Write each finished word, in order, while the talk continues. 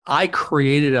I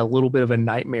created a little bit of a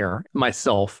nightmare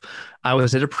myself. I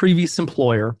was at a previous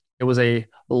employer. It was a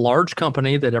large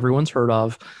company that everyone's heard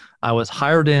of. I was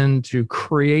hired in to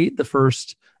create the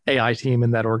first AI team in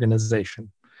that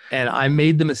organization. And I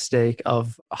made the mistake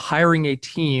of hiring a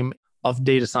team of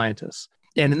data scientists.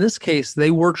 And in this case,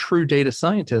 they were true data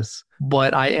scientists,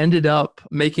 but I ended up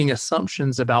making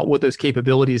assumptions about what those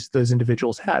capabilities those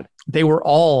individuals had. They were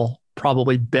all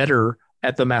probably better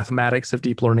at the mathematics of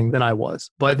deep learning than I was.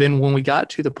 But then when we got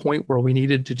to the point where we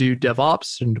needed to do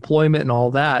DevOps and deployment and all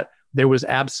that, there was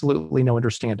absolutely no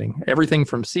understanding. Everything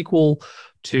from SQL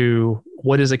to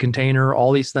what is a container,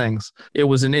 all these things. It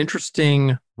was an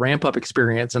interesting ramp up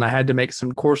experience. And I had to make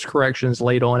some course corrections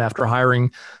late on after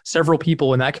hiring several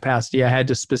people in that capacity. I had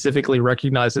to specifically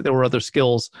recognize that there were other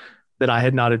skills that I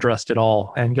had not addressed at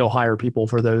all and go hire people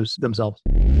for those themselves.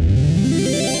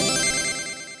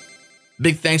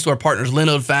 Big thanks to our partners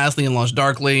Linode, Fastly, and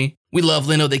LaunchDarkly. We love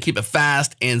Linode. They keep it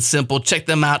fast and simple. Check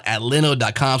them out at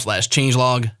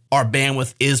linode.com/changelog. Our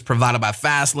bandwidth is provided by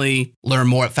Fastly. Learn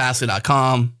more at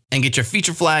fastly.com and get your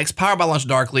feature flags powered by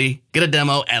LaunchDarkly. Get a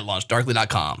demo at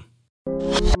launchdarkly.com.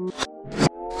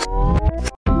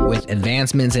 With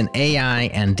advancements in AI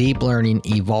and deep learning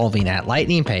evolving at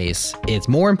lightning pace, it's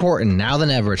more important now than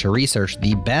ever to research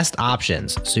the best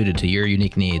options suited to your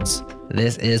unique needs.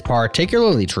 This is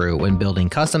particularly true when building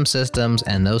custom systems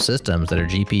and those systems that are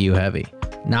GPU heavy.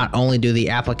 Not only do the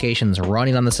applications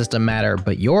running on the system matter,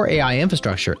 but your AI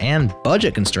infrastructure and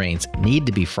budget constraints need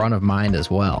to be front of mind as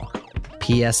well.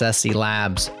 PSSC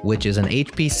Labs, which is an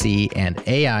HPC and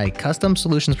AI custom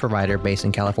solutions provider based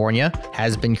in California,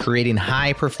 has been creating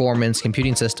high-performance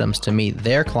computing systems to meet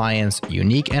their clients'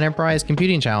 unique enterprise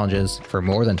computing challenges for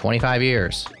more than 25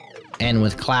 years. And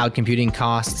with cloud computing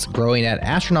costs growing at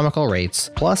astronomical rates,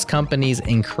 plus companies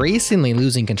increasingly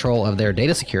losing control of their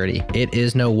data security, it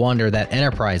is no wonder that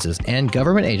enterprises and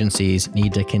government agencies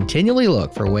need to continually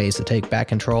look for ways to take back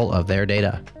control of their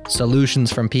data.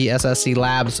 Solutions from PSSC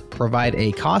Labs provide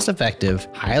a cost-effective,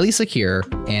 highly secure,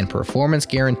 and performance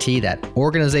guarantee that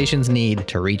organizations need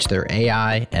to reach their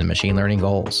AI and machine learning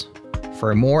goals.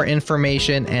 For more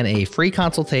information and a free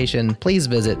consultation, please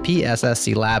visit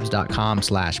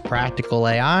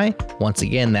pssclabs.com/practicalai. Once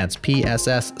again, that's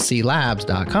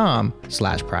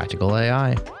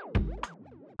pssclabs.com/practicalai.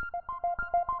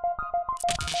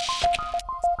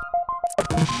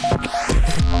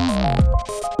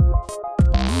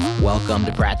 Welcome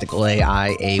to Practical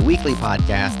AI, a weekly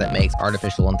podcast that makes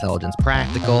artificial intelligence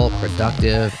practical,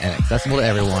 productive, and accessible to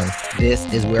everyone. This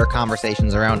is where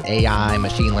conversations around AI,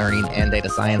 machine learning, and data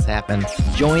science happen.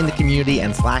 Join the community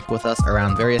and Slack with us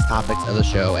around various topics of the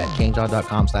show at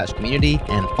changelog.com/community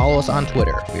and follow us on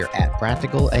Twitter. We're at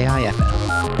PracticalAIFM.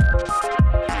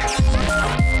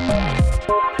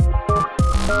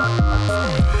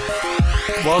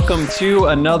 Welcome to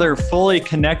another fully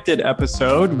connected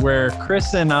episode where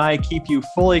Chris and I keep you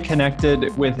fully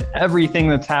connected with everything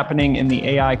that's happening in the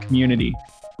AI community.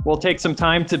 We'll take some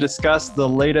time to discuss the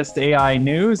latest AI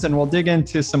news, and we'll dig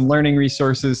into some learning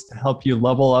resources to help you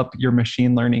level up your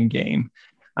machine learning game.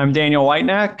 I'm Daniel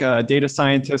Whitenack, a data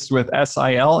scientist with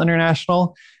SIL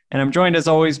International, and I'm joined as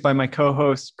always by my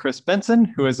co-host, Chris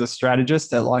Benson, who is a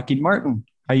strategist at Lockheed Martin.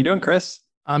 How you doing, Chris?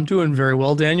 I'm doing very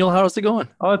well, Daniel. How's it going?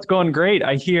 Oh, it's going great.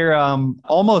 I hear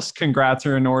almost congrats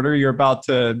are in order. You're about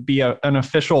to be an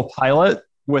official pilot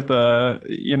with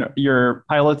your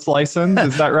pilot's license.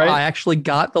 Is that right? I actually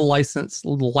got the license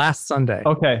last Sunday.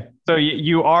 Okay. So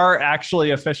you are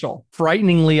actually official.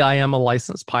 Frighteningly, I am a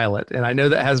licensed pilot. And I know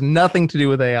that has nothing to do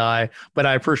with AI, but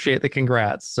I appreciate the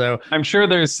congrats. So I'm sure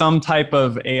there's some type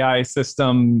of AI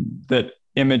system that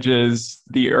images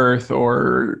the Earth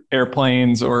or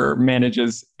airplanes or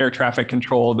manages air traffic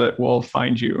control that will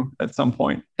find you at some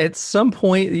point. At some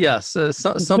point, yes,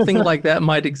 something like that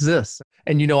might exist.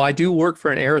 And, I do work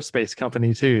for an aerospace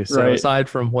company too. So right. Aside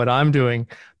from what I'm doing,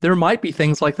 there might be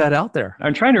things like that out there.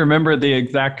 I'm trying to remember the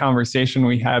exact conversation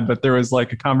we had, but there was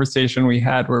like a conversation we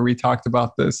had where we talked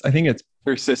about this. I think it's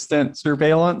persistent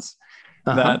surveillance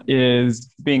that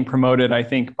is being promoted, I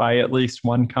think, by at least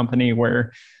one company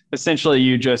where essentially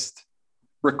you just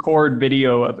record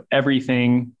video of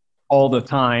everything all the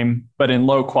time, but in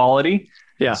low quality.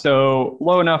 Yeah. So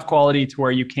low enough quality to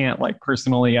where you can't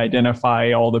personally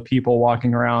identify all the people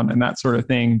walking around and that sort of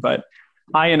thing, but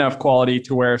high enough quality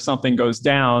to where if something goes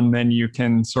down, then you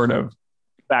can sort of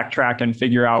backtrack and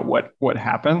figure out what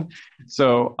happened.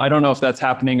 So I don't know if that's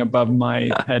happening above my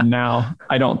head now.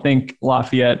 I don't think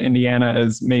Lafayette, Indiana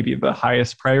is maybe the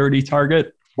highest priority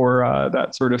target for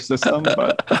that sort of system,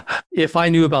 but if I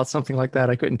knew about something like that,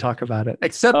 I couldn't talk about it.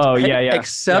 Except, wait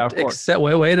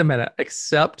a minute.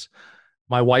 Except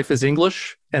My wife is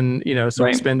English, and so we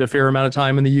Right. spend a fair amount of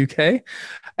time in the UK,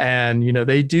 and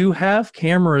they do have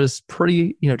cameras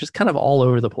pretty, just kind of all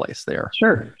over the place there.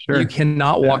 Sure. You Sure.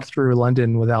 cannot Yeah. walk through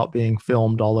London without being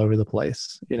filmed all over the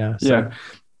place. So Yeah.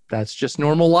 that's just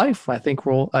normal life. I think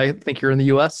you're in the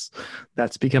US.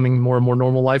 That's becoming more and more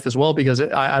normal life as well, because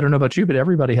I don't know about you, but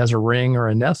everybody has a Ring or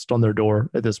a Nest on their door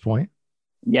at this point.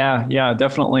 Yeah. Yeah.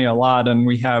 Definitely a lot. And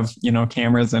we have,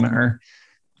 cameras in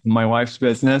my wife's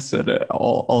business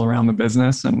all around the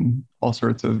business and all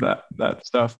sorts of that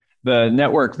stuff. The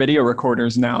network video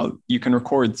recorders now, you can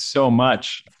record so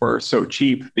much for so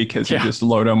cheap because you just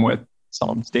load them with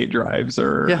solid state drives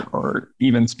or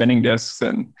even spinning disks,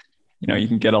 and you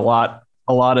can get a lot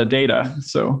of data.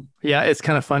 So Yeah, it's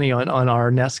kind of funny on our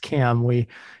Nest Cam.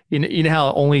 You know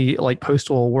how only like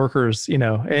postal workers,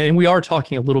 and we are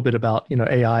talking a little bit about,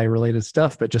 AI related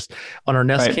stuff, but just on our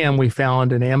Nest right. Cam, we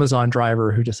found an Amazon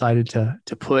driver who decided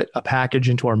to put a package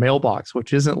into our mailbox,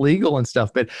 which isn't legal and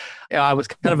stuff. But I was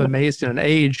kind of amazed in an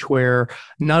age where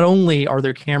not only are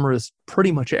there cameras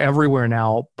pretty much everywhere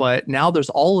now, but now there's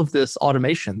all of this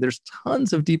automation. There's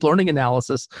tons of deep learning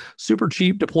analysis, super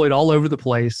cheap, deployed all over the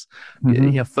place.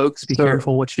 Mhm. Folks, be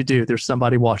careful what you do. There's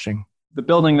somebody watching. The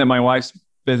building that my wife's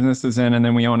business is in, and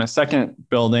then we own a second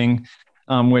building,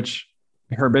 which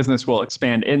her business will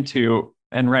expand into.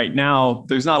 And right now,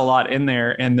 there's not a lot in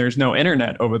there, and there's no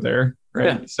internet over there,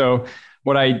 right? Yeah. So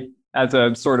as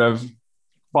a sort of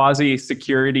quasi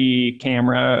security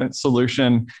camera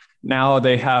solution, now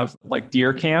they have like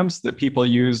deer cams that people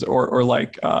use, or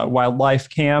like wildlife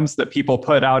cams that people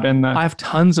put out in the. I have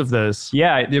tons of those.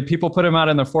 Yeah, people put them out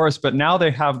in the forest, but now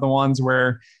they have the ones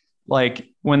where, like,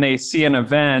 when they see an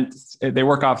event, they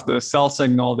work off the cell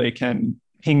signal, they can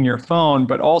ping your phone,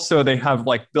 but also they have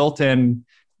like built-in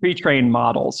pre-trained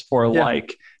models for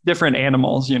like different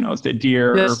animals, the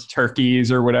deer or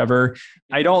turkeys or whatever.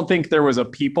 I don't think there was a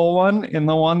people one in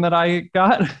the one that I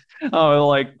got.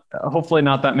 Hopefully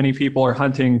not that many people are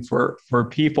hunting for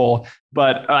people,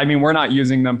 but I mean, we're not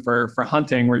using them for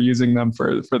hunting. We're using them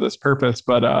for this purpose.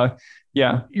 But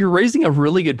yeah, you're raising a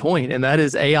really good point, and that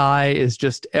is AI is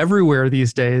just everywhere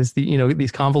these days.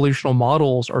 These convolutional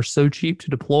models are so cheap to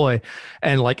deploy,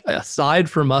 and like aside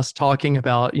from us talking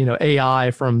about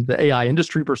AI from the AI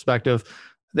industry perspective,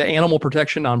 the animal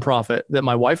protection nonprofit that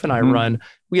my wife and I run,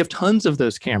 we have tons of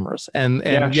those cameras, and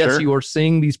yes, you are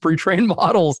seeing these pre-trained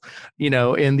models,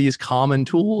 in these common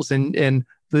tools, and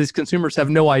these consumers have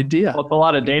no idea. Well, it's a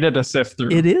lot of data to sift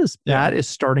through. It is. Yeah. That is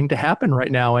starting to happen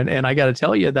right now. And I got to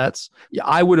tell you,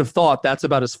 I would have thought that's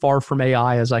about as far from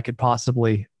AI as I could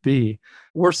possibly be.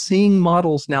 We're seeing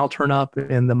models now turn up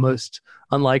in the most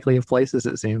unlikely of places,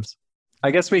 it seems.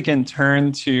 I guess we can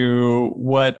turn to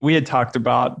what we had talked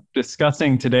about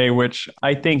discussing today, which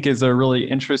I think is a really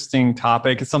interesting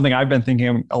topic. It's something I've been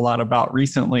thinking a lot about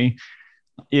recently,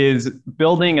 is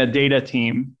building a data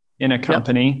team in a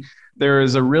company. Yep. There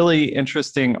is a really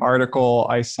interesting article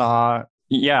I saw,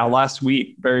 last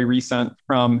week, very recent,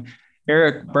 from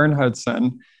Erik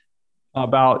Bernhardsson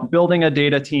about building a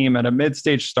data team at a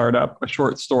mid-stage startup, a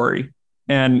short story.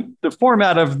 And the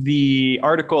format of the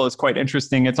article is quite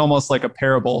interesting. It's almost like a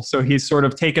parable. So he's sort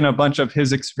of taken a bunch of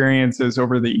his experiences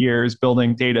over the years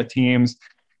building data teams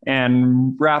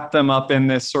and wrapped them up in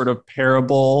this sort of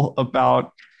parable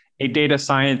about a data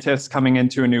scientist coming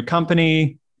into a new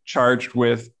company charged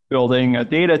with building a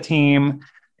data team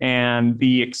and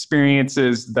the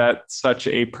experiences that such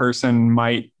a person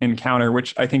might encounter,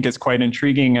 which I think is quite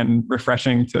intriguing and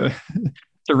refreshing to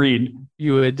read.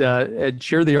 You had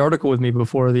shared the article with me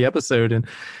before the episode, and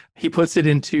he puts it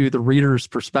into the reader's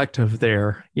perspective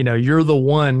there. You're the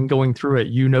one going through it.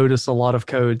 You notice a lot of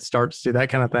code starts to that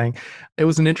kind of thing. It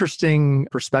was an interesting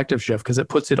perspective shift because it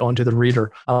puts it onto the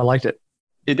reader. I liked it.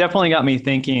 It definitely got me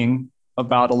thinking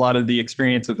about a lot of the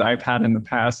experiences I've had in the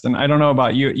past. And I don't know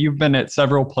about you. You've been at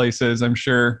several places, I'm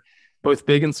sure. Both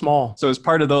big and small. So as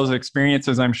part of those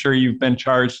experiences, I'm sure you've been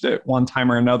charged at one time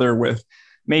or another with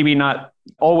maybe not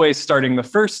always starting the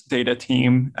first data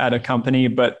team at a company,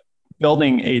 but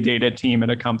building a data team at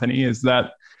a company. Is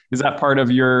that part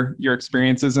of your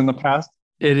experiences in the past?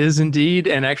 It is indeed.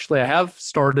 And actually, I have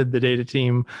started the data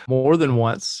team more than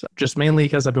once, just mainly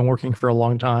because I've been working for a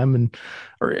long time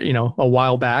or a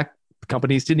while back.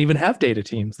 Companies didn't even have data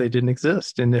teams. They didn't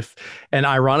exist. And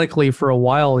ironically, for a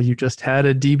while, you just had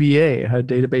a DBA, a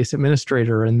database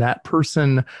administrator, and that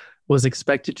person was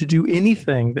expected to do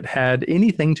anything that had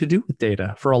anything to do with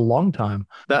data for a long time.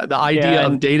 The idea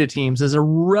of data teams is a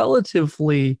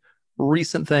relatively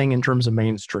recent thing in terms of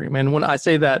mainstream. And when I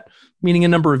say that, meaning a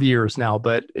number of years now,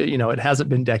 but it hasn't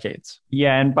been decades.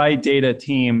 Yeah. And by data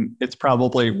team, it's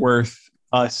probably worth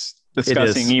us It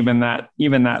discussing is. even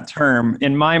that term.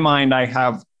 In my mind, I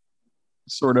have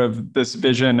sort of this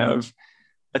vision of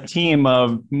a team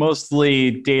of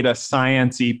mostly data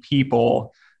science-y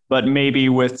people, but maybe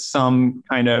with some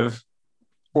kind of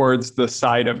towards the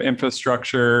side of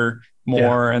infrastructure Yeah.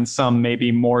 more, and some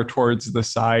maybe more towards the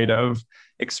side of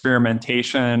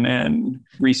experimentation and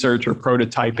research or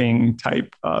prototyping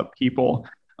type people.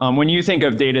 When you think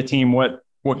of data team, what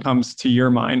comes to your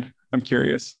mind? I'm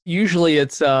curious. Usually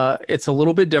it's a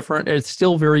little bit different. It's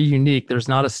still very unique. There's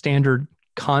not a standard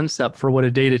concept for what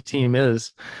a data team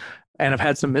is. And I've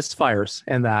had some misfires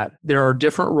in that. There are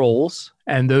different roles,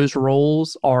 and those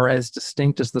roles are as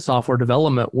distinct as the software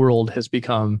development world has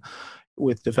become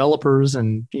with developers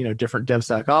and, different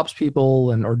DevSecOps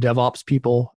people and or DevOps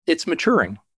people. It's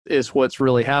maturing is what's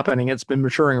really happening. It's been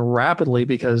maturing rapidly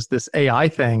because this AI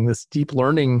thing, this deep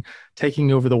learning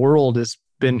taking over the world has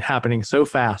been happening so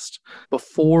fast.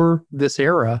 Before this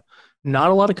era,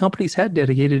 not a lot of companies had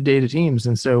dedicated data teams.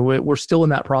 And so we're still in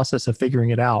that process of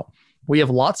figuring it out. We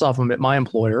have lots of them at my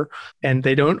employer, and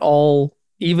they don't all,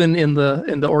 even in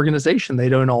the organization, they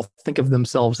don't all think of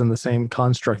themselves in the same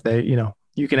construct.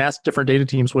 You can ask different data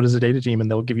teams, what is a data team?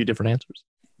 And they'll give you different answers.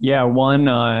 Yeah, one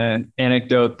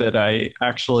anecdote that I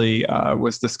actually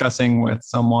was discussing with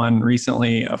someone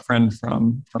recently, a friend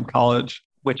from college,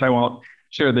 which I won't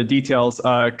share the details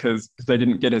because I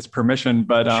didn't get his permission.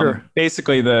 But Sure.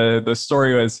 basically, the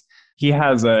story was he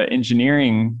has an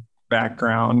engineering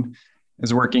background,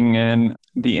 is working in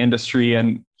the industry,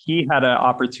 and he had an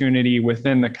opportunity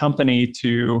within the company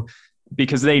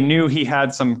because they knew he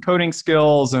had some coding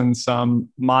skills and some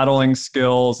modeling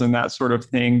skills and that sort of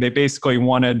thing. They basically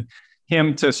wanted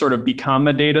him to sort of become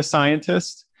a data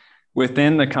scientist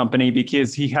within the company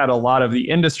because he had a lot of the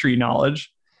industry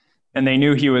knowledge, and they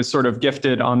knew he was sort of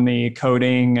gifted on the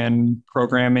coding and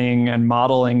programming and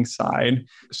modeling side.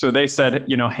 So they said,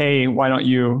 hey, why don't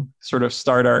you sort of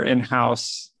start our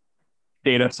in-house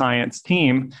data science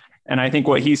team? And I think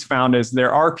what he's found is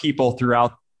there are people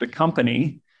throughout the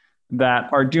company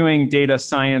that are doing data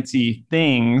science-y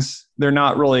things. They're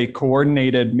not really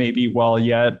coordinated maybe well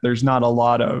yet. There's not a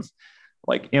lot of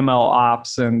like ML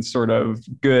ops and sort of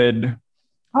good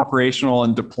operational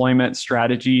and deployment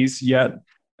strategies yet.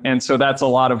 And so that's a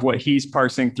lot of what he's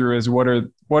parsing through is what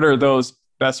are those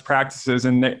best practices?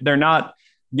 And they're not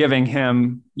giving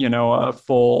him, a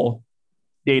full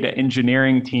data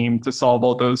engineering team to solve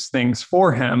all those things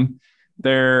for him.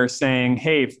 They're saying,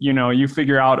 hey, you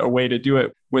figure out a way to do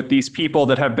it with these people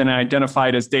that have been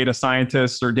identified as data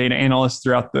scientists or data analysts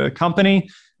throughout the company,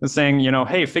 and saying,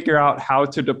 hey, figure out how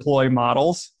to deploy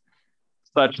models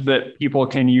such that people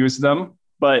can use them,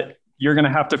 but you're going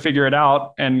to have to figure it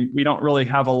out. And we don't really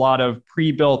have a lot of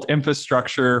pre-built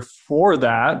infrastructure for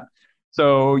that.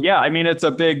 So yeah, I mean, it's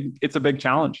a big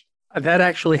challenge. That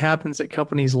actually happens at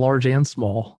companies large and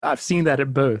small. I've seen that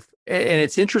at both. And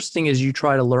it's interesting as you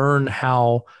try to learn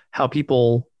how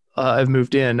people have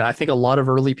moved in. I think a lot of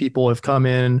early people have come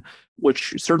in,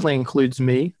 which certainly includes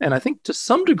me. And I think to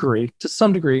some degree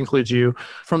includes you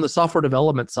from the software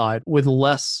development side with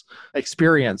less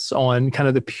experience on kind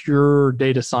of the pure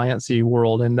data science-y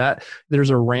world. And that there's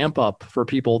a ramp up for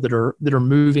people that are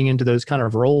moving into those kind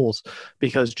of roles,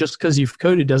 because just because you've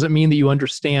coded doesn't mean that you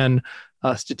understand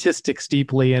statistics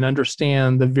deeply and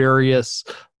understand the various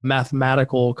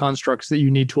mathematical constructs that you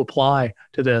need to apply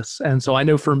to this. And so I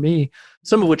know for me,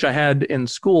 some of which I had in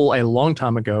school a long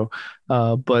time ago,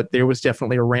 but there was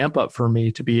definitely a ramp up for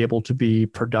me to be able to be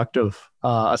productive,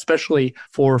 especially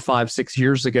 4, 5, 6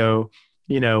 years ago,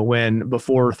 when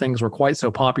before things were quite so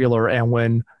popular and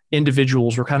when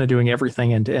individuals were kind of doing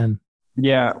everything end to end.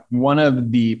 Yeah. One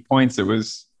of the points that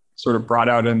was sort of brought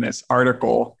out in this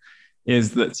article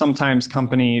is that sometimes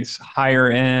companies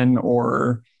hire in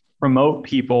or promote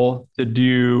people to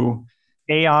do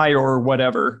AI or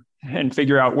whatever and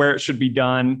figure out where it should be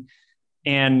done,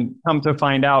 and come to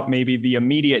find out maybe the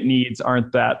immediate needs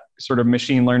aren't that sort of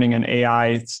machine learning and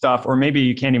AI stuff, or maybe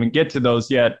you can't even get to those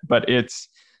yet, but it's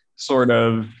sort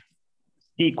of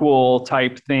equal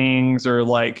type things, or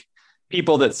like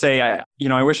people that say,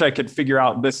 I wish I could figure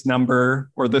out this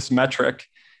number or this metric.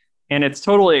 And it's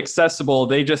totally accessible.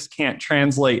 They just can't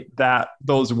translate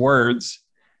those words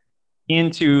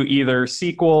into either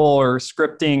SQL or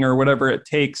scripting or whatever it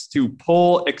takes to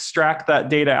extract that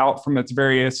data out from its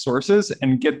various sources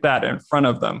and get that in front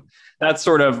of them. That's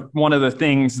sort of one of the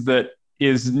things that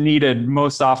is needed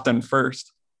most often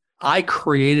first. I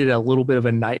created a little bit of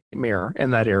a nightmare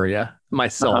in that area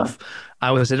myself.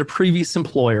 I was at a previous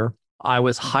employer. I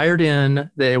was hired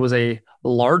in. It was a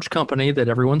large company that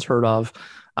everyone's heard of.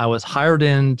 I was hired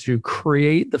in to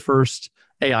create the first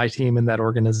AI team in that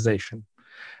organization.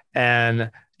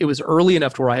 And it was early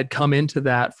enough to where I had come into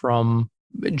that from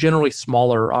generally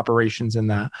smaller operations in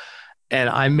that. And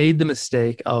I made the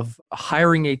mistake of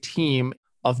hiring a team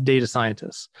of data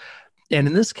scientists. And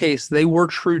in this case, they were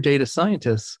true data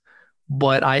scientists,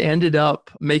 but I ended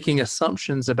up making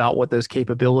assumptions about what those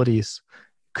capabilities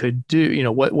could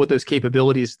do, what those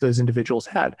capabilities those individuals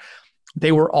had.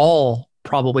 They were all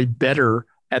probably better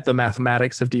at the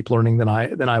mathematics of deep learning than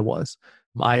I was.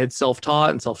 I had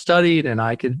self-taught and self-studied, and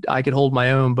I could hold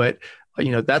my own, but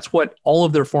that's what all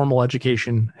of their formal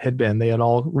education had been. They had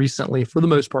all recently, for the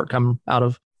most part, come out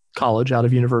of college, out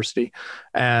of university.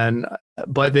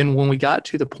 But then when we got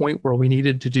to the point where we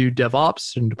needed to do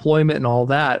DevOps and deployment and all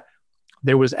that,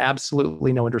 there was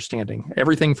absolutely no understanding.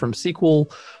 Everything from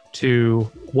SQL to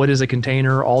what is a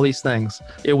container, all these things.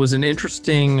 It was an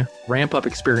interesting ramp-up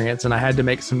experience, and I had to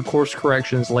make some course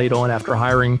corrections late on after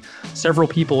hiring several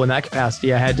people in that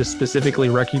capacity. I had to specifically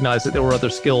recognize that there were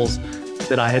other skills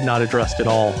that I had not addressed at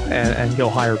all and go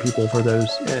hire people for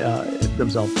those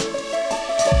themselves.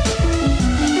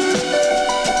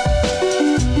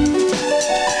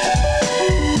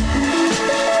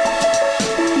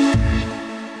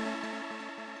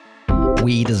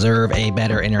 We deserve a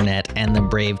better internet, and the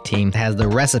Brave team has the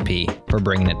recipe for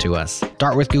bringing it to us.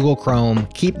 Start with Google Chrome,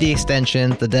 keep the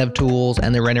extensions, the dev tools,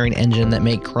 and the rendering engine that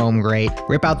make Chrome great.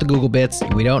 Rip out the Google bits,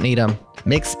 we don't need them.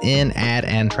 Mix in ad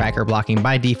and tracker blocking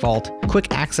by default,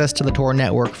 quick access to the Tor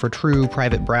network for true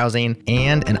private browsing,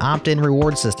 and an opt-in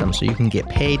reward system so you can get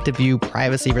paid to view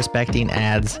privacy-respecting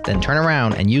ads, then turn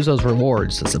around and use those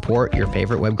rewards to support your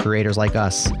favorite web creators like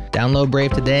us. Download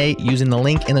Brave today using the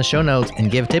link in the show notes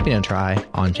and give tipping a try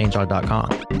on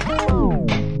changelog.com.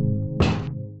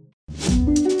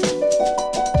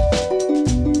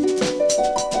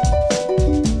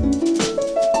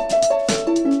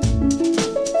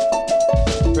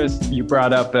 You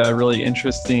brought up a really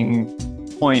interesting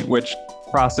point, which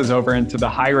crosses over into the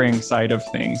hiring side of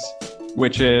things,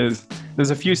 which is there's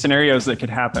a few scenarios that could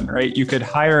happen, right? You could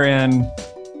hire in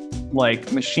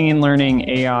like machine learning,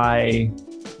 AI,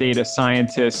 data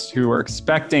scientists who are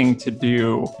expecting to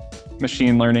do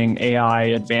machine learning, AI,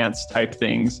 advanced type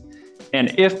things.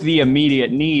 And if the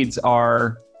immediate needs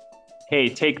are, hey,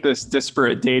 take this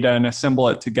disparate data and assemble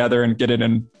it together and get it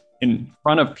in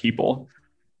front of people,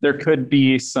 there could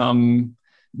be some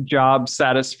job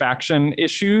satisfaction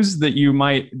issues that you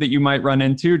might run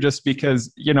into, just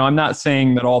because, I'm not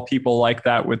saying that all people like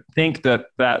that would think that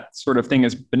that sort of thing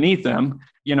is beneath them.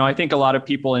 I think a lot of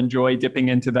people enjoy dipping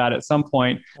into that at some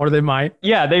point. Or they might.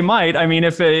 Yeah, they might. I mean,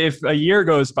 if a year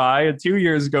goes by, 2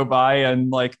 years go by, and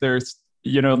like there's,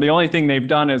 the only thing they've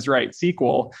done is write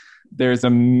SQL, there's a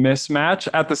mismatch.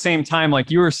 At the same time, like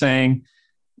you were saying,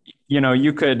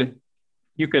 you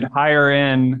could hire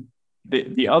in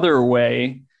the other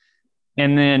way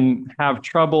and then have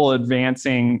trouble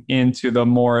advancing into the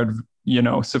more,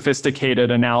 sophisticated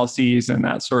analyses and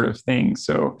that sort of thing.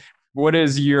 So what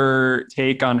is your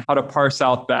take on how to parse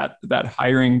out that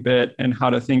hiring bit and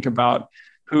how to think about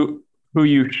who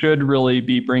you should really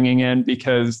be bringing in,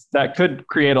 because that could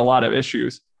create a lot of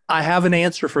issues? I have an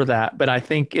answer for that, but I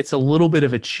think it's a little bit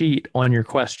of a cheat on your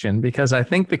question, because I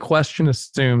think the question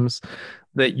assumes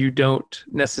that you don't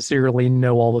necessarily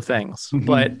know all the things. Mm-hmm.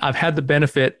 But I've had the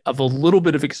benefit of a little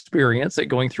bit of experience at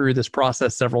going through this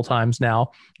process several times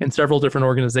now in several different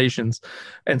organizations.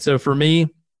 And so for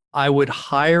me, I would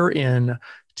hire in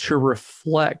to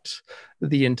reflect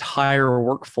the entire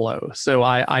workflow. So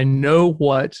I know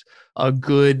what a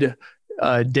good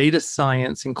data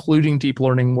science, including deep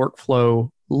learning workflow,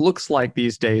 looks like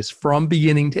these days from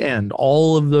beginning to end.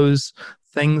 All of those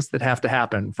things that have to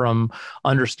happen, from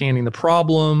understanding the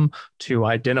problem to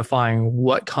identifying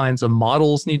what kinds of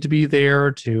models need to be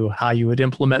there, to how you would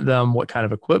implement them, what kind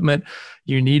of equipment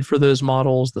you need for those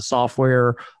models, the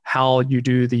software, how you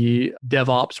do the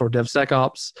DevOps or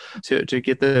DevSecOps to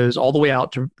get those all the way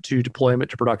out to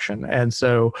deployment to production. And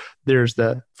so there's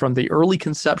from the early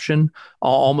conception,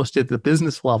 almost at the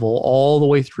business level, all the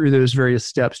way through those various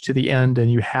steps to the end.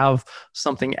 And you have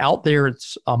something out there.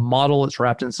 It's a model, it's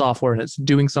wrapped in software, and it's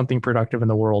doing something productive in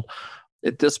the world.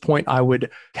 At this point, I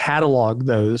would catalog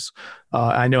those.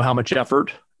 I know how much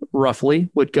effort roughly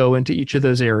would go into each of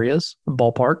those areas,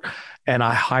 ballpark, and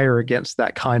I hire against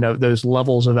that those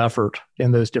levels of effort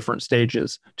in those different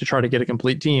stages to try to get a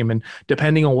complete team. And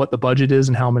depending on what the budget is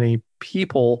and how many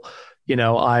people,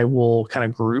 I will kind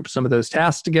of group some of those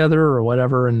tasks together or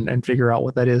whatever and figure out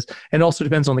what that is. And it also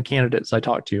depends on the candidates I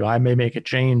talk to. I may make a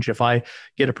change if I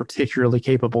get a particularly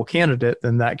capable candidate,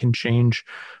 then that can change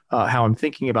how I'm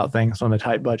thinking about things on a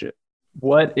tight budget.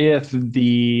 What if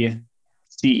the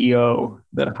CEO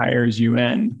that hires you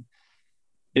in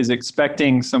is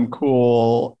expecting some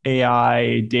cool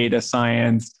AI, data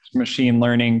science, machine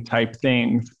learning type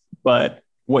things. But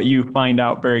what you find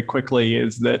out very quickly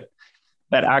is that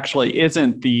that actually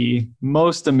isn't the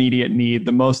most immediate need.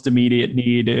 The most immediate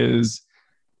need is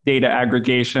data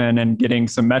aggregation and getting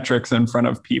some metrics in front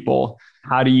of people.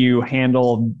 How do you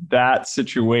handle that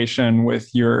situation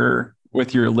with your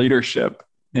leadership?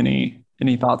 Any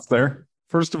thoughts there?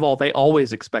 First of all, they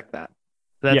always expect that.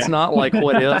 That's not like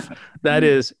what if, that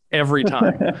is every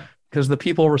time. Because the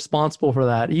people responsible for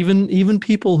that, even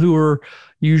people who are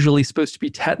usually supposed to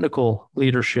be technical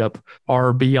leadership,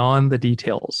 are beyond the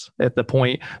details at the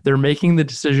point they're making the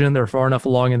decision. They're far enough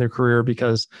along in their career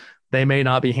because they may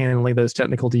not be handling those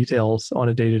technical details on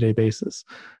a day-to-day basis.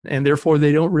 And therefore,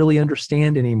 they don't really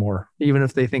understand anymore, even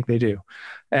if they think they do.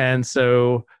 And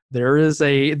so there is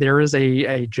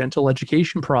a gentle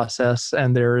education process,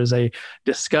 and there is a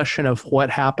discussion of what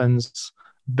happens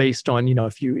based on,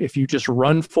 if you just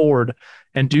run forward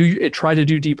and try to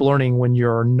do deep learning when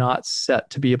you're not set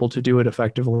to be able to do it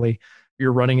effectively,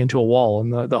 you're running into a wall.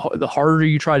 And the harder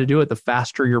you try to do it, the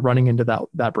faster you're running into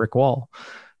that brick wall.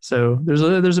 So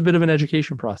there's a bit of an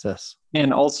education process.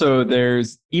 And also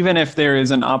even if there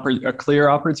is a clear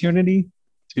opportunity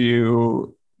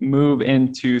to move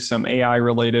into some AI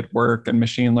related work and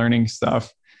machine learning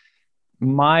stuff,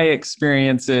 my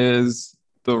experience is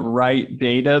the right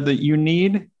data that you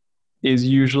need is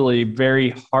usually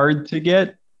very hard to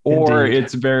get, or Indeed.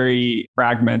 It's very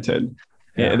fragmented.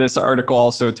 Yeah. This article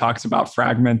also talks about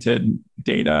fragmented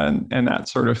data and that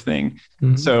sort of thing.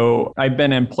 Mm-hmm. So I've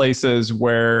been in places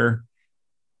where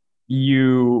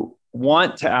you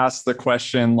want to ask the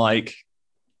question like,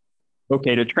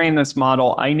 okay, to train this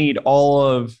model, I need all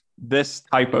of this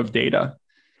type of data.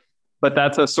 But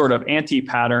that's a sort of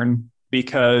anti-pattern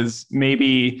because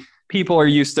maybe people are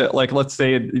used to, like, let's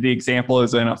say the example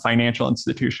is in a financial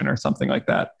institution or something like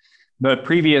that. The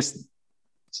previous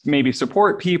maybe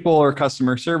support people or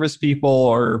customer service people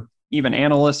or even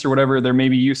analysts or whatever, they're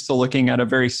maybe used to looking at a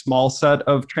very small set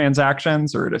of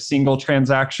transactions or at a single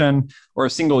transaction or a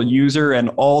single user and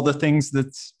all the things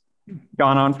that's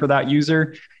gone on for that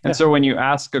user. And so when you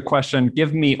ask a question,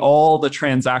 give me all the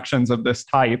transactions of this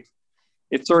type,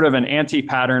 it's sort of an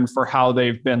anti-pattern for how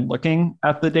they've been looking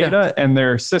at the data, and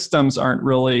their systems aren't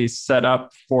really set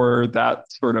up for that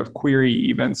sort of query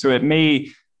even. So it may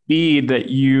be that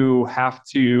you have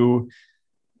to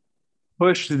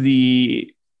push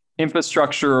the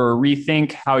infrastructure or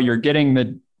rethink how you're getting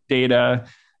the data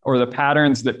or the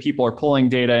patterns that people are pulling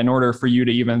data in order for you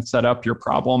to even set up your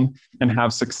problem and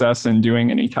have success in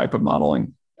doing any type of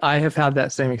modeling. I have had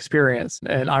that same experience.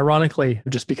 And ironically,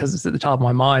 just because it's at the top of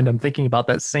my mind, I'm thinking about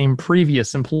that same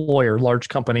previous employer, large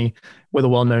company with a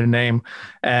well-known name,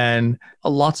 and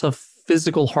lots of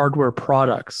physical hardware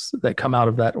products that come out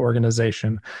of that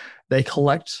organization. They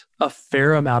collect a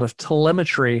fair amount of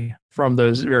telemetry from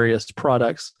those various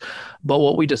products. But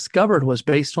what we discovered was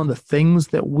based on the things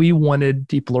that we wanted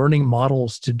deep learning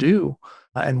models to do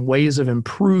and ways of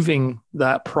improving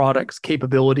that product's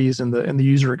capabilities and the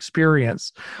user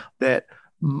experience, that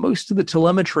most of the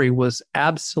telemetry was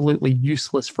absolutely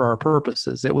useless for our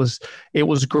purposes. It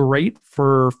was great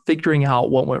for figuring out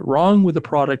what went wrong with the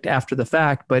product after the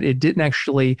fact, but it didn't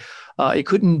actually, it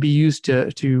couldn't be used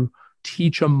to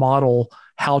teach a model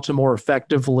how to more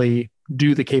effectively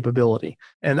do the capability.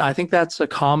 And I think that's a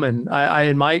common,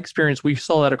 in my experience, we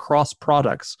saw that across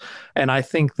products. And I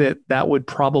think that would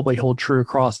probably hold true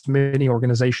across many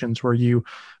organizations where you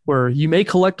may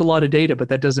collect a lot of data, but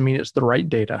that doesn't mean it's the right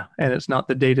data. And it's not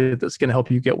the data that's going to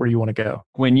help you get where you want to go.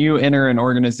 When you enter an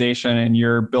organization and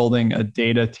you're building a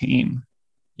data team,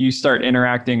 you start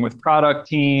interacting with product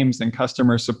teams and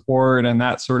customer support and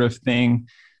that sort of thing.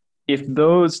 If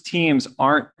those teams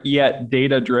aren't yet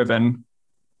data-driven,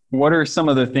 what are some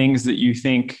of the things that you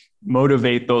think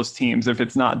motivate those teams if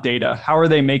it's not data? How are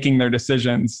they making their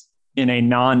decisions in a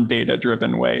non-data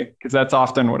driven way? Because that's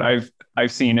often what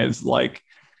I've seen is like,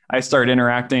 I start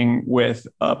interacting with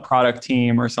a product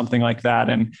team or something like that,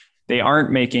 and they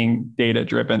aren't making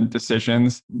data-driven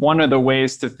decisions. One of the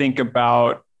ways to think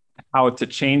about how to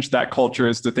change that culture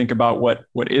is to think about what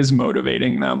is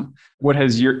motivating them. What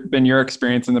has been your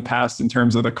experience in the past in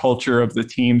terms of the culture of the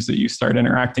teams that you start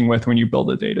interacting with when you build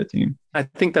a data team? I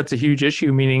think that's a huge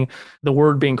issue, meaning the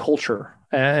word being culture.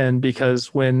 And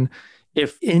because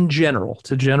if in general,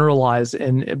 to generalize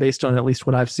and based on at least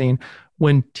what I've seen,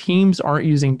 when teams aren't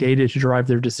using data to drive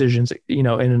their decisions, in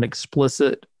an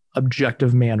explicit,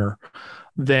 objective manner,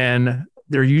 then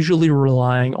they're usually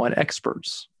relying on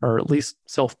experts, or at least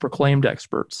self-proclaimed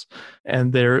experts.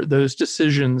 And those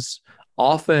decisions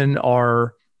often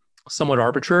are somewhat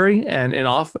arbitrary and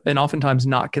oftentimes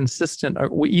not consistent,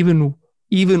 even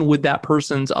with that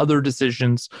person's other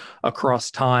decisions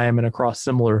across time and across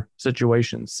similar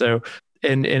situations. So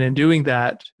and in doing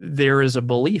that, there is a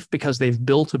belief because they've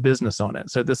built a business on it.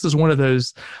 So this is one of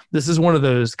those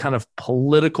kind of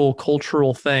political,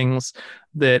 cultural things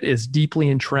that is deeply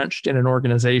entrenched in an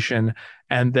organization,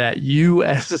 and that you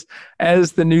as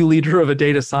the new leader of a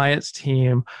data science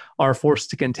team are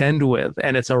forced to contend with.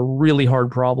 And it's a really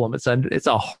hard problem. It's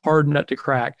a hard nut to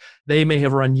crack. They may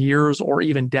have run years or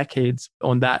even decades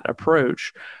on that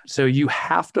approach. So you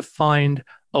have to find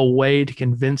a way to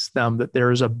convince them that there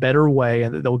is a better way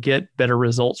and that they'll get better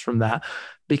results from that,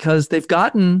 because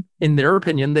in their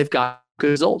opinion, they've got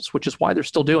good results, which is why they're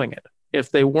still doing it. If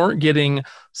they weren't getting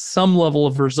some level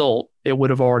of result, it would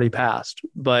have already passed.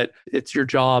 But it's your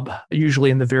job,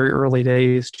 usually in the very early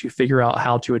days, to figure out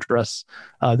how to address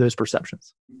those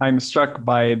perceptions. I'm struck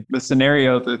by the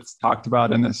scenario that's talked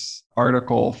about in this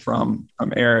article from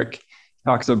Erik. He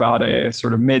talks about a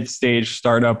sort of mid-stage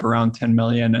startup around 10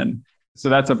 million. And so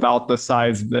that's about the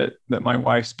size that my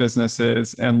wife's business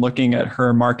is. And looking at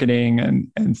her marketing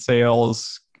and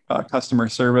sales, customer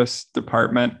service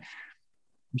department,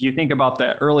 if you think about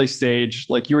that early stage,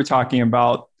 like you were talking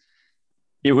about,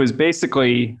 it was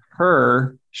basically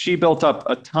she built up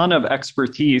a ton of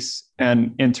expertise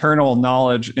and internal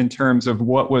knowledge in terms of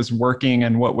what was working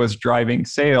and what was driving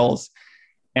sales.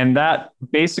 And that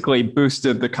basically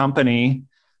boosted the company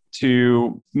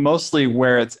to mostly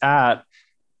where it's at.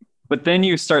 But then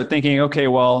you start thinking, okay,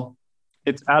 well,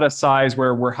 it's at a size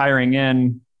where we're hiring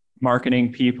in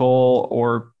marketing people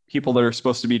or people that are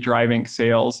supposed to be driving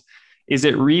sales. Is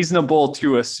it reasonable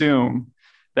to assume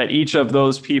that each of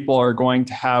those people are going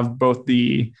to have both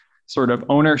the sort of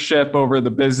ownership over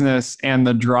the business and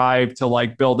the drive to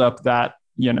like build up that,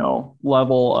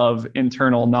 level of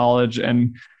internal knowledge,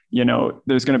 and,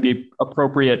 there's going to be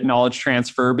appropriate knowledge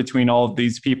transfer between all of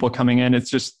these people coming in? It's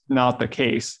just not the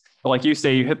case. Like you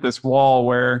say, you hit this wall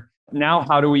where now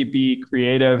how do we be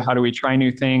creative? How do we try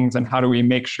new things? And how do we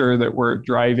make sure that we're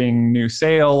driving new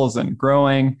sales and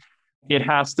growing? It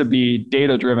has to be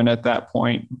data-driven at that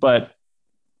point. But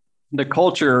the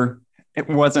culture, it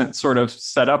wasn't sort of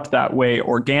set up that way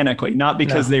organically, not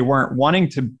because they weren't wanting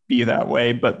to be that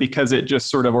way, but because it just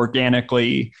sort of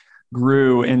organically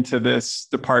grew into this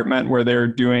department where they're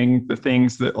doing the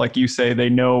things that, like you say, they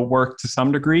know work to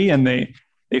some degree, and they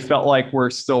felt like we're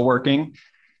still working.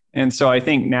 And so I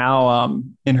think now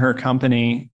in her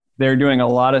company, they're doing a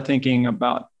lot of thinking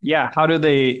about, how do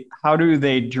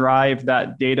they drive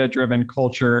that data-driven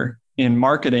culture in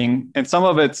marketing? And some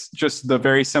of it's just the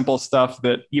very simple stuff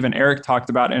that even Erik talked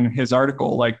about in his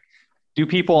article. Like, do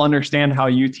people understand how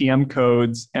UTM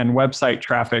codes and website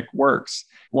traffic works?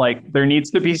 Like, there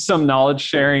needs to be some knowledge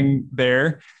sharing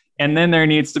there. And then there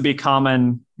needs to be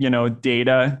common,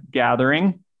 data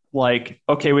gathering. Like,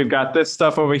 okay, we've got this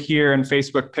stuff over here in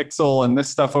Facebook Pixel, and this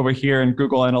stuff over here in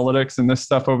Google Analytics, and this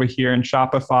stuff over here in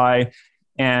Shopify,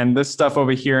 and this stuff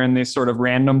over here in these sort of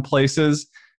random places.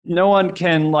 No one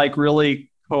can like really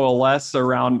coalesce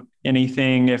around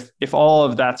anything if all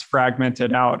of that's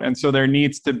fragmented out. And so there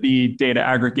needs to be data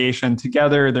aggregation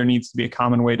together. There needs to be a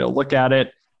common way to look at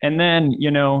it. And then,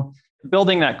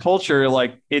 building that culture,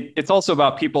 like it's also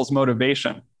about people's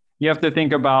motivation. You have to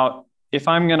think about, if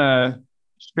I'm going to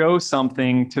show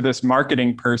something to this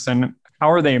marketing person, how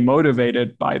are they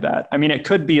motivated by that? I mean, it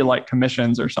could be like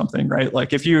commissions or something, right?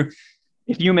 Like if you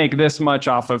make this much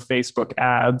off of Facebook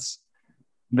ads,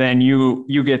 then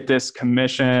you get this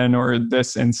commission or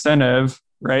this incentive,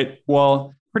 right?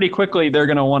 Well, pretty quickly, they're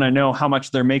going to want to know how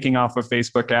much they're making off of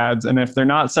Facebook ads. And if they're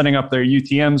not setting up their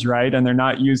UTMs right, and they're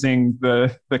not using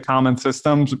the common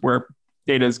systems where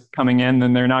data is coming in,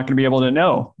 then they're not going to be able to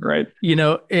know, right?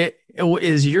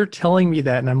 Is you're telling me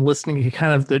that, and I'm listening to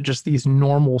kind of just these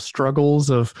normal struggles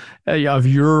of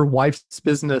your wife's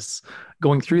business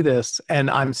going through this, and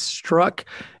I'm struck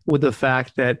with the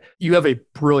fact that you have a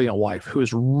brilliant wife who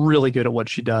is really good at what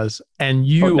she does, and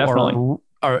you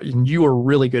are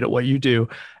really good at what you do,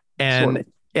 and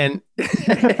well,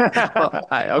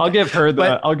 I'll give her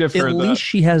that. At least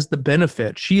she has the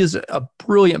benefit. She is a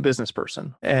brilliant business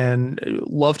person, and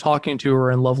love talking to her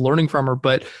and love learning from her,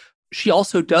 but she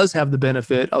also does have the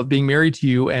benefit of being married to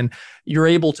you, and you're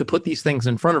able to put these things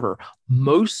in front of her.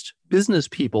 Most business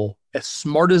people, as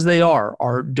smart as they are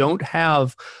don't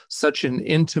have such an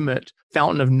intimate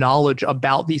fountain of knowledge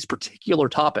about these particular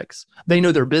topics. They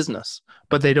know their business,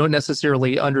 but they don't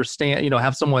necessarily understand,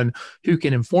 have someone who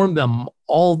can inform them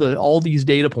all these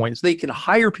data points. They can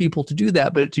hire people to do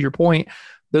that, but to your point,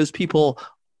 those people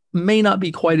may not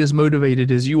be quite as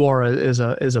motivated as you are as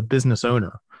a business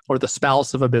owner or the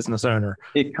spouse of a business owner.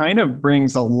 It kind of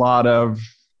brings a lot of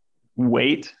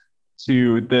weight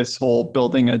to this whole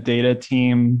building a data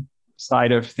team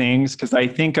side of things. Because I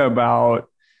think about,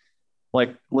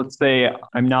 like, let's say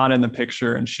I'm not in the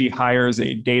picture and she hires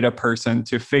a data person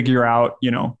to figure out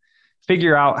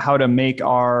how to make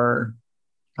our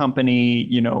company,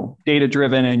 data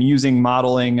driven and using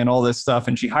modeling and all this stuff.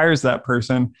 And she hires that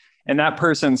person, and that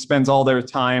person spends all their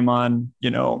time on,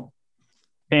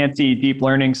 fancy deep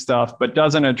learning stuff, but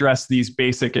doesn't address these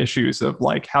basic issues of,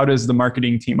 like, how does the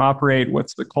marketing team operate?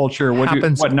 What's the culture?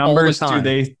 What numbers do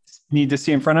they need to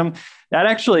see in front of them? That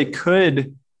actually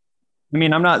could,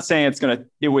 I'm not saying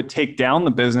it would take down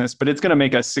the business, but it's going to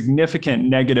make a significant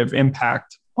negative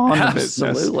impact on the business.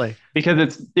 Absolutely.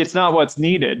 Because it's not what's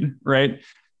needed, right?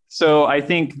 So I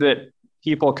think that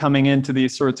people coming into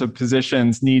these sorts of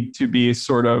positions need to be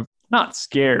sort of not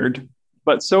scared,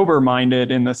 but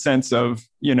sober-minded in the sense of,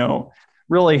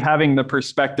 really having the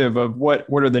perspective of what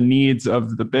are the needs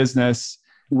of the business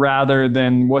rather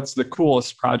than what's the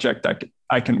coolest project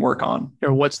I can work on.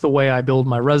 Or what's the way I build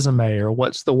my resume, or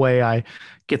what's the way I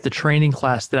get the training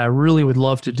class that I really would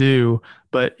love to do,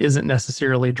 but isn't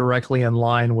necessarily directly in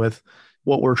line with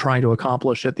what we're trying to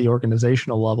accomplish at the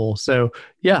organizational level. So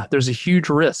yeah, there's a huge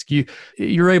risk.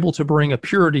 You're able to bring a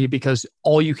purity because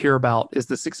all you care about is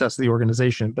the success of the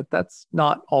organization, but that's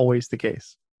not always the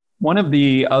case. One of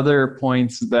the other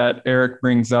points that Erik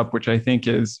brings up, which I think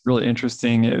is really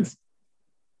interesting, is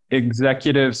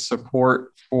executive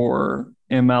support for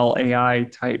ML AI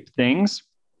type things.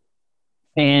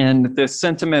 And this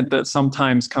sentiment that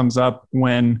sometimes comes up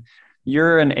when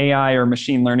you're an AI or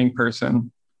machine learning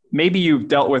person, maybe you've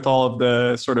dealt with all of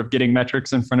the sort of getting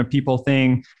metrics in front of people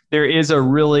thing. There is a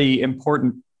really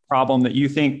important problem that you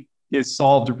think is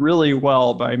solved really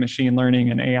well by machine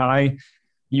learning and AI.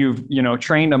 You've,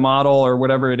 trained a model or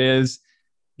whatever it is.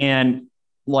 And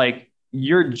like,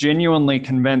 you're genuinely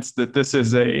convinced that this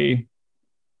is a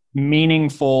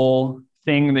meaningful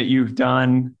thing that you've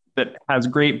done that has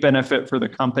great benefit for the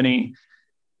company.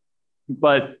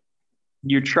 But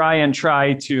you try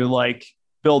to like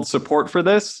build support for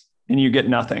this and you get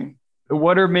nothing.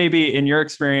 What are maybe, in your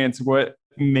experience, what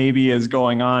maybe is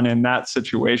going on in that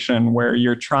situation where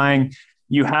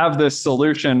you have this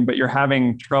solution, but you're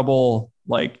having trouble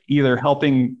like either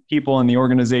helping people in the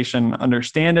organization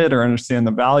understand it or understand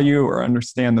the value or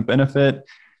understand the benefit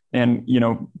and,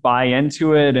 buy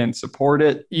into it and support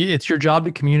it? It's your job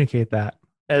to communicate that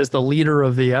as the leader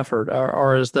of the effort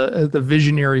or as the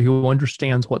visionary who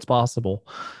understands what's possible.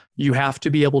 You have to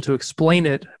be able to explain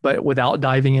it, but without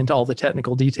diving into all the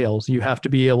technical details. You have to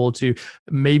be able to,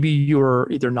 maybe you're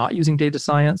either not using data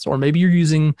science or maybe you're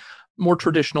using more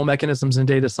traditional mechanisms in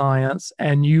data science,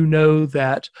 and you know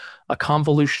that a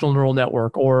convolutional neural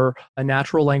network or a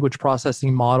natural language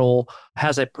processing model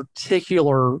has a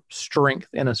particular strength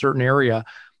in a certain area.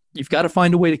 You've got to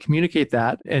find a way to communicate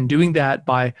that, and doing that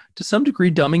by, to some degree,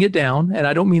 dumbing it down. And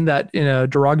I don't mean that in a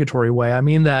derogatory way. I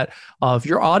mean that if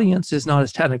your audience is not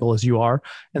as technical as you are,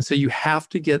 and so you have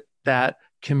to get that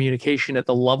communication at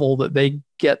the level that they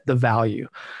get the value.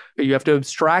 You have to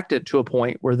abstract it to a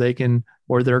point where they're going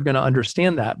to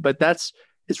understand that. But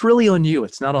it's really on you.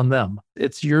 It's not on them.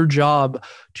 It's your job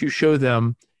to show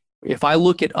them, if I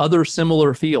look at other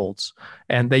similar fields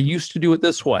and they used to do it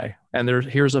this way, and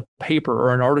here's a paper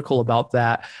or an article about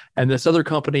that, and this other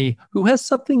company who has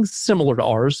something similar to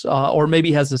ours, or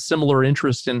maybe has a similar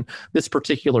interest in this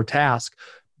particular task,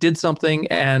 did something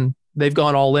and they've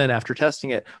gone all in after testing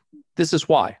it. This is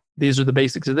why. These are the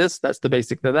basics of this. That's the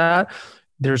basic of that.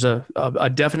 There's a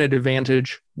definite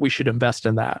advantage. We should invest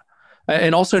in that.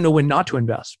 And also know when not to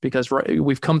invest, because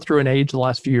we've come through an age the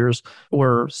last few years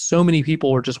where so many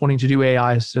people are just wanting to do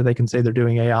AI so they can say they're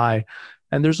doing AI.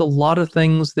 And there's a lot of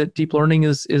things that deep learning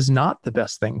is not the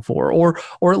best thing for, or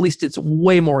at least it's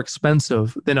way more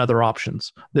expensive than other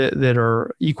options that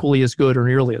are equally as good or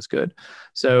nearly as good.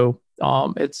 So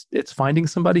it's finding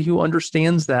somebody who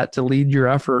understands that to lead your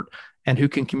effort and who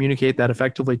can communicate that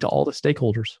effectively to all the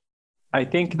stakeholders. I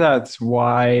think that's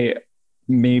why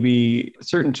maybe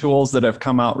certain tools that have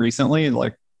come out recently,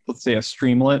 like let's say a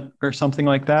Streamlit or something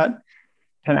like that,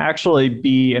 can actually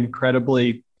be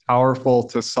incredibly powerful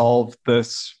to solve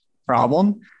this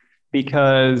problem.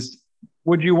 Because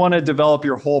would you want to develop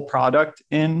your whole product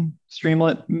in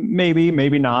Streamlit? Maybe,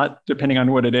 maybe not, depending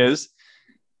on what it is.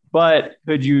 But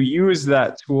could you use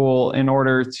that tool in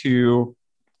order to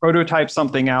prototype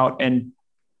something out and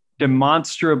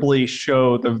demonstrably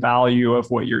show the value of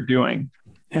what you're doing?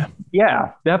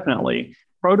 Yeah, definitely.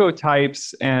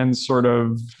 Prototypes and sort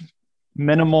of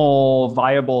minimal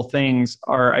viable things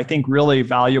are, I think, really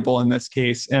valuable in this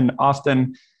case. And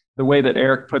often the way that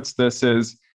Erik puts this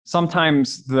is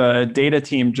sometimes the data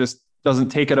team just doesn't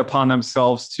take it upon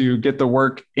themselves to get the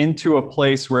work into a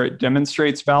place where it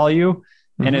demonstrates value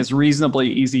and is reasonably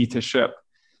easy to ship.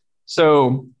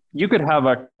 So you could have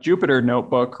a Jupyter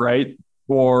notebook, right?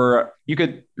 Or you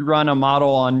could run a model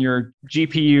on your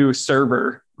GPU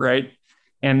server, right?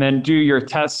 And then do your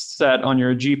test set on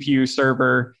your GPU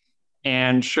server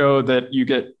and show that you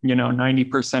get,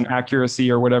 90%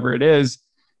 accuracy or whatever it is.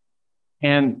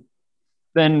 And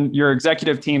then your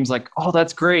executive team's like, oh,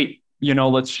 that's great.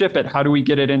 Let's ship it. How do we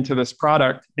get it into this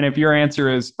product? And if your answer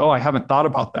is, oh, I haven't thought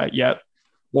about that yet,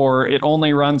 or it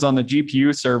only runs on the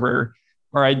GPU server,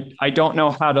 or I don't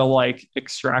know how to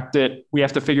extract it. We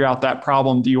have to figure out that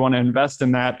problem. Do you want to invest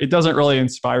in that? It doesn't really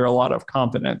inspire a lot of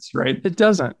confidence, right? It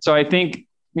doesn't. So I think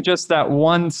just that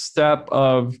one step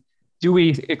of, do we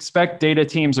expect data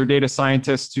teams or data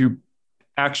scientists to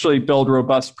actually build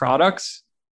robust products?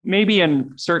 Maybe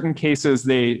in certain cases,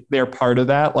 they're part of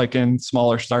that, like in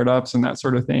smaller startups and that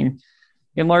sort of thing.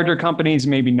 In larger companies,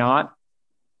 maybe not.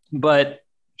 But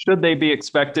should they be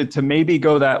expected to maybe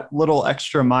go that little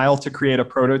extra mile to create a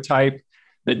prototype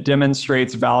that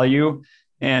demonstrates value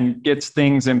and gets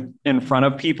things in front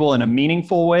of people in a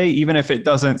meaningful way, even if it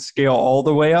doesn't scale all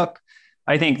the way up?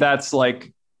 I think that's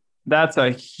a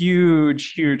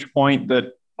huge, huge point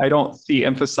that I don't see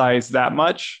emphasized that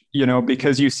much,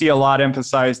 because you see a lot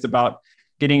emphasized about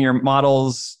getting your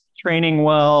models training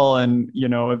well and,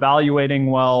 evaluating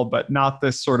well, but not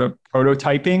this sort of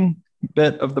prototyping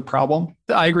bit of the problem.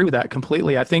 I agree with that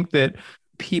completely. I think that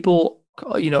people,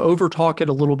 overtalk it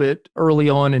a little bit early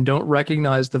on and don't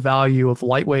recognize the value of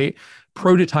lightweight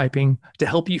prototyping to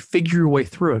help you figure your way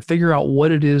through it, figure out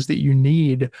what it is that you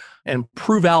need and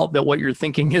prove out that what you're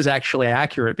thinking is actually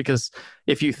accurate. Because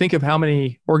if you think of how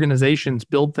many organizations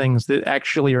build things that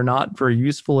actually are not very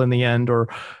useful in the end or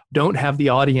don't have the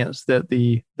audience that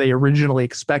they originally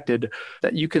expected,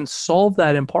 that you can solve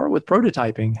that in part with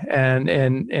prototyping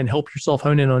and help yourself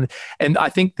hone in on it. And I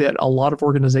think that a lot of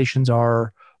organizations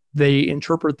they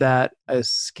interpret that as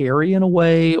scary in a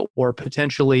way or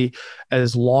potentially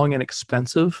as long and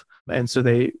expensive. And so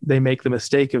they make the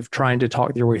mistake of trying to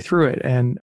talk their way through it.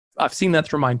 And I've seen that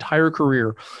through my entire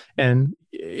career. And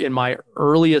in my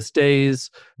earliest days,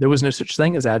 there was no such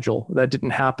thing as Agile. That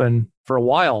didn't happen for a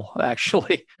while,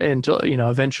 actually, until,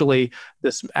 eventually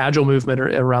this Agile movement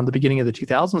around the beginning of the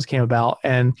 2000s came about.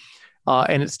 And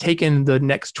it's taken the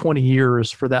next 20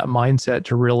 years for that mindset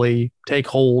to really take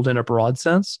hold in a broad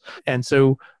sense. And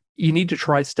so you need to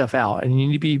try stuff out and you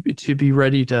need to be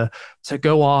ready to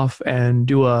go off and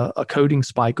do a coding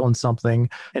spike on something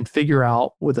and figure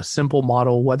out with a simple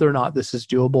model whether or not this is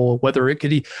doable, whether it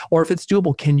could, or if it's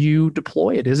doable, can you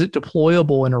deploy it? Is it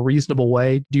deployable in a reasonable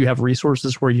way? Do you have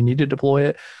resources where you need to deploy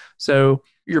it? So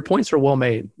your points are well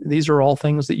made. These are all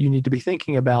things that you need to be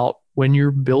thinking about when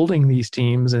you're building these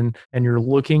teams and you're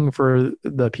looking for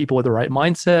the people with the right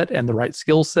mindset and the right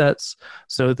skill sets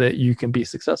so that you can be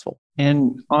successful.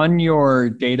 And on your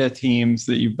data teams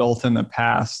that you've built in the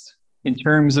past, in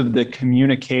terms of the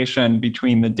communication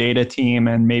between the data team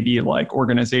and maybe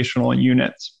organizational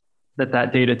units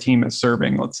that data team is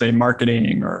serving, let's say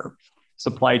marketing or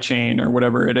supply chain or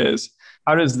whatever it is,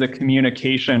 how does the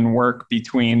communication work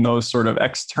between those sort of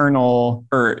external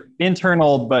or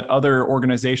internal, but other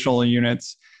organizational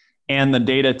units and the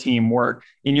data team work?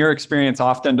 In your experience,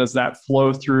 often does that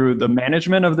flow through the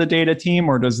management of the data team,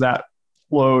 or does that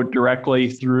flow directly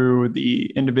through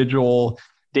the individual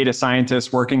data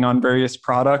scientists working on various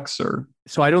products? Or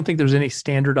so I don't think there's any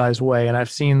standardized way. And I've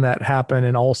seen that happen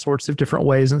in all sorts of different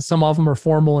ways. And some of them are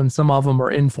formal and some of them are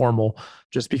informal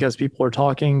just because people are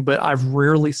talking. But I've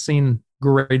rarely seen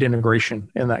great integration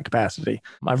in that capacity.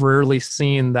 I've rarely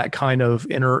seen that kind of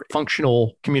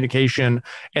interfunctional communication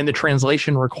and the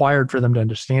translation required for them to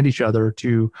understand each other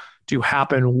to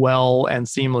happen well and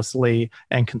seamlessly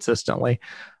and consistently.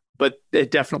 But it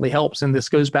definitely helps. And this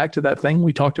goes back to that thing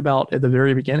we talked about at the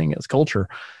very beginning, is culture.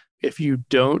 If you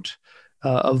don't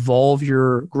evolve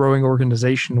your growing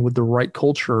organization with the right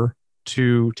culture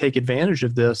to take advantage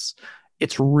of this,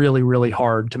 it's really, really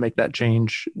hard to make that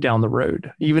change down the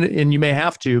road. And you may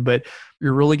have to, but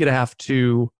you're really going to have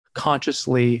to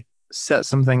consciously set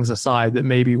some things aside that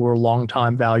maybe were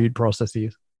long-time valued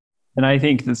processes. And I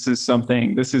think this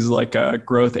is like a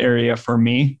growth area for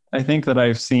me. I think that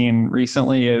I've seen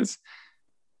recently is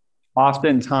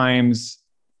oftentimes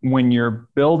when you're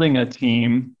building a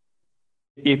team,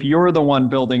 if you're the one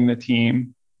building the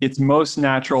team, it's most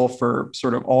natural for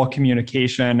sort of all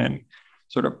communication and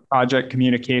sort of project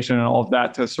communication and all of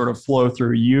that to sort of flow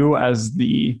through you as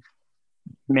the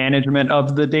management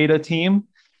of the data team.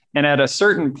 And at a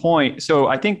certain point, so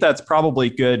I think that's probably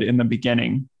good in the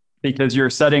beginning because you're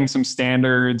setting some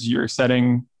standards, you're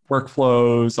setting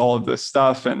workflows, all of this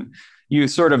stuff, and you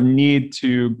sort of need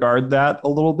to guard that a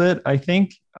little bit. I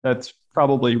think that's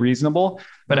probably reasonable.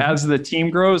 But as the team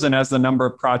grows and as the number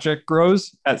of project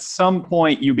grows, at some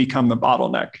point you become the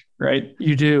bottleneck, right?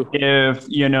 You do. If,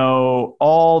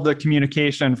 all the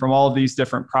communication from all of these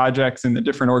different projects and the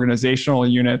different organizational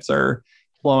units are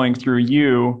flowing through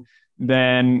you,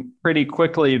 then pretty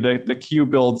quickly the queue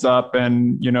builds up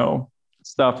and,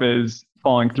 stuff is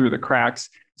falling through the cracks.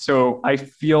 So I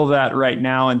feel that right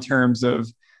now in terms of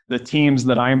the teams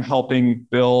that I'm helping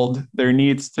build, there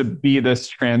needs to be this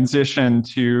transition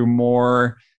to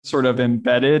more sort of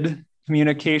embedded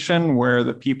communication where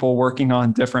the people working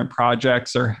on different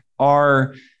projects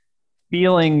are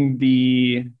feeling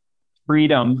the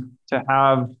freedom to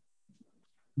have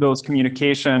those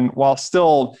communication while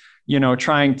still,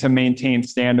 trying to maintain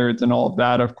standards and all of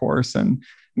that, of course, and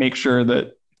make sure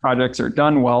that projects are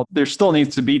done well. There still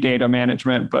needs to be data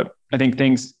management, but I think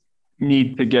things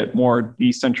need to get more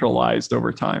decentralized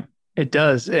over time. It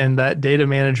does. And that data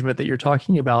management that you're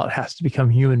talking about has to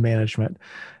become human management.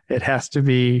 It has to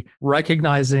be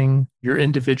recognizing your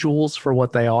individuals for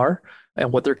what they are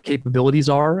and what their capabilities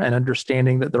are and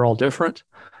understanding that they're all different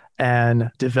and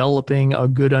developing a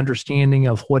good understanding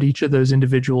of what each of those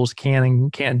individuals can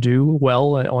and can't do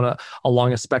well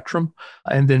along a spectrum,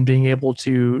 and then being able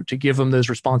to give them those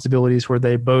responsibilities where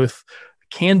they both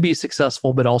can be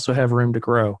successful, but also have room to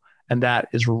grow. And that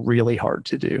is really hard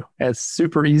to do. It's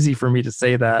super easy for me to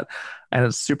say that, and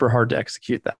it's super hard to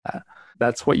execute that.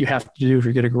 That's what you have to do if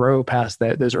you're going to grow past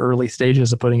those early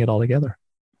stages of putting it all together.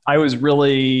 I was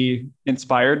really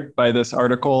inspired by this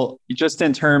article, just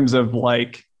in terms of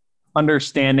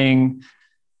understanding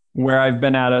where I've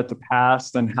been at the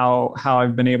past and how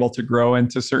I've been able to grow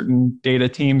into certain data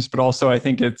teams. But also I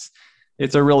think it's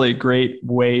a really great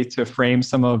way to frame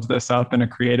some of this up in a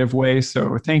creative way.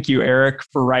 So thank you, Erik,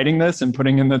 for writing this and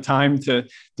putting in the time to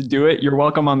do it. You're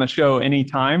welcome on the show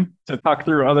anytime to talk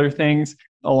through other things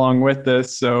along with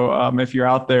this. So if you're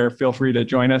out there, feel free to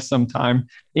join us sometime.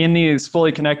 In these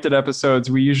Fully Connected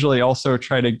episodes, we usually also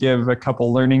try to give a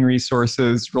couple learning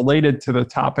resources related to the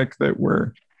topic that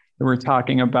we're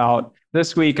talking about.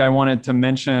 This week, I wanted to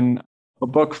mention a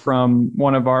book from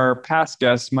one of our past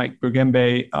guests, Mike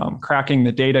Bugimbe, Cracking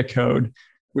the Data Code,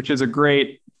 which is a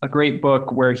great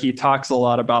book where he talks a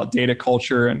lot about data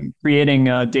culture and creating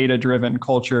a data-driven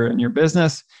culture in your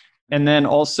business. And then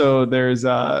also there's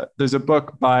a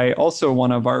book by also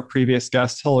one of our previous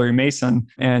guests, Hillary Mason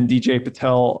and DJ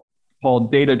Patel, called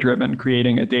Data Driven,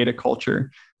 Creating a Data Culture.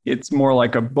 It's more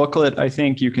like a booklet. I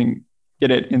think you can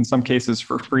get it in some cases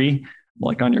for free,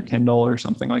 like on your Kindle or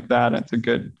something like that. It's a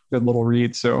good little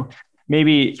read. So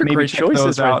maybe great check choices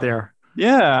those right out. there.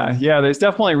 Yeah. There's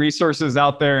definitely resources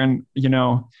out there. And,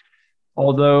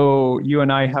 although you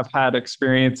and I have had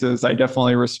experiences, I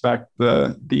definitely respect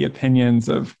the opinions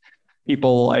of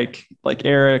people like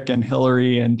Erik and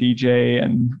Hillary and DJ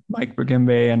and Mike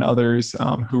Bugimbe and others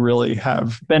who really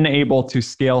have been able to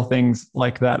scale things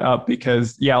like that up.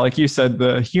 Because, like you said,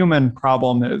 the human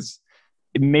problem is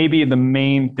maybe the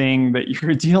main thing that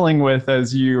you're dealing with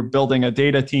as you're building a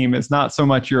data team is not so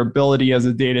much your ability as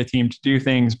a data team to do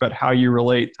things, but how you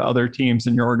relate to other teams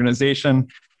in your organization,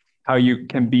 how you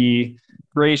can be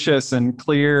gracious and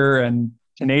clear and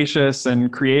tenacious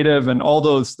and creative and all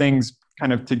those things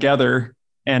kind of together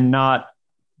and not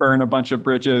burn a bunch of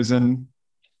bridges and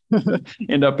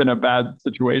end up in a bad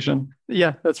situation.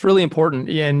 Yeah, that's really important.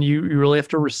 And you really have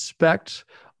to respect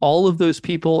all of those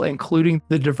people, including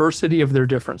the diversity of their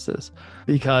differences,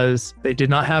 because they did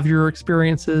not have your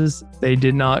experiences. They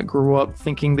did not grow up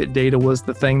thinking that data was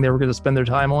the thing they were going to spend their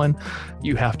time on.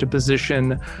 You have to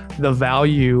position the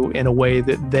value in a way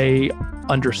that they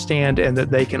understand and that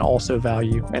they can also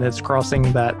value. And it's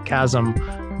crossing that chasm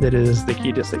that is the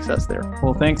key to success there.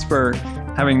 Well, thanks for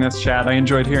having this chat. I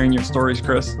enjoyed hearing your stories,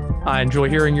 Chris. I enjoy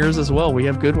hearing yours as well. We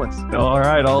have good ones. All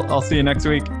right. I'll see you next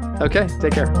week. Okay.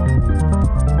 Take care.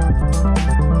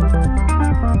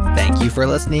 Thank you for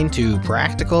listening to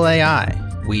Practical AI.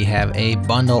 We have a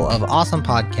bundle of awesome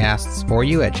podcasts for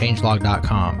you at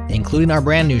changelog.com, including our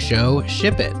brand new show,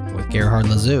 Ship It, with Gerhard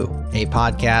Lazou, a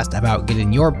podcast about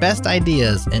getting your best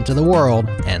ideas into the world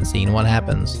and seeing what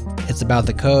happens. It's about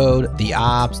the code, the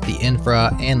ops, the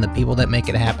infra, and the people that make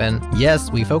it happen.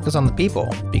 Yes, we focus on the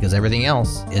people because everything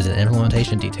else is an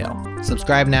implementation detail.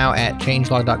 Subscribe now at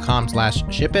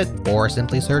changelog.com/shipit or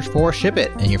simply search for Ship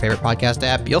It in your favorite podcast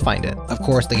app. You'll find it. Of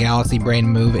course, the Galaxy Brain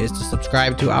move is to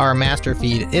subscribe to our master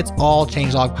feed. It's all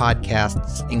Changelog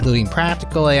podcasts, including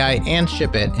Practical AI and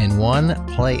Ship It in one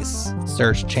place.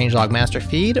 Search Changelog Master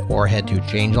Feed or head to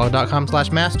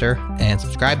changelog.com/master and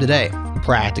subscribe today.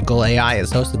 Practical AI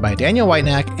is hosted by Daniel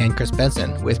Whitenack and Chris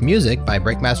Benson, with music by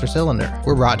Breakmaster Cylinder.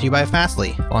 We're brought to you by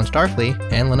Fastly, Launch Darkly,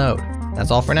 and Linode. That's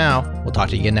all for now. We'll talk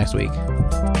to you again next week.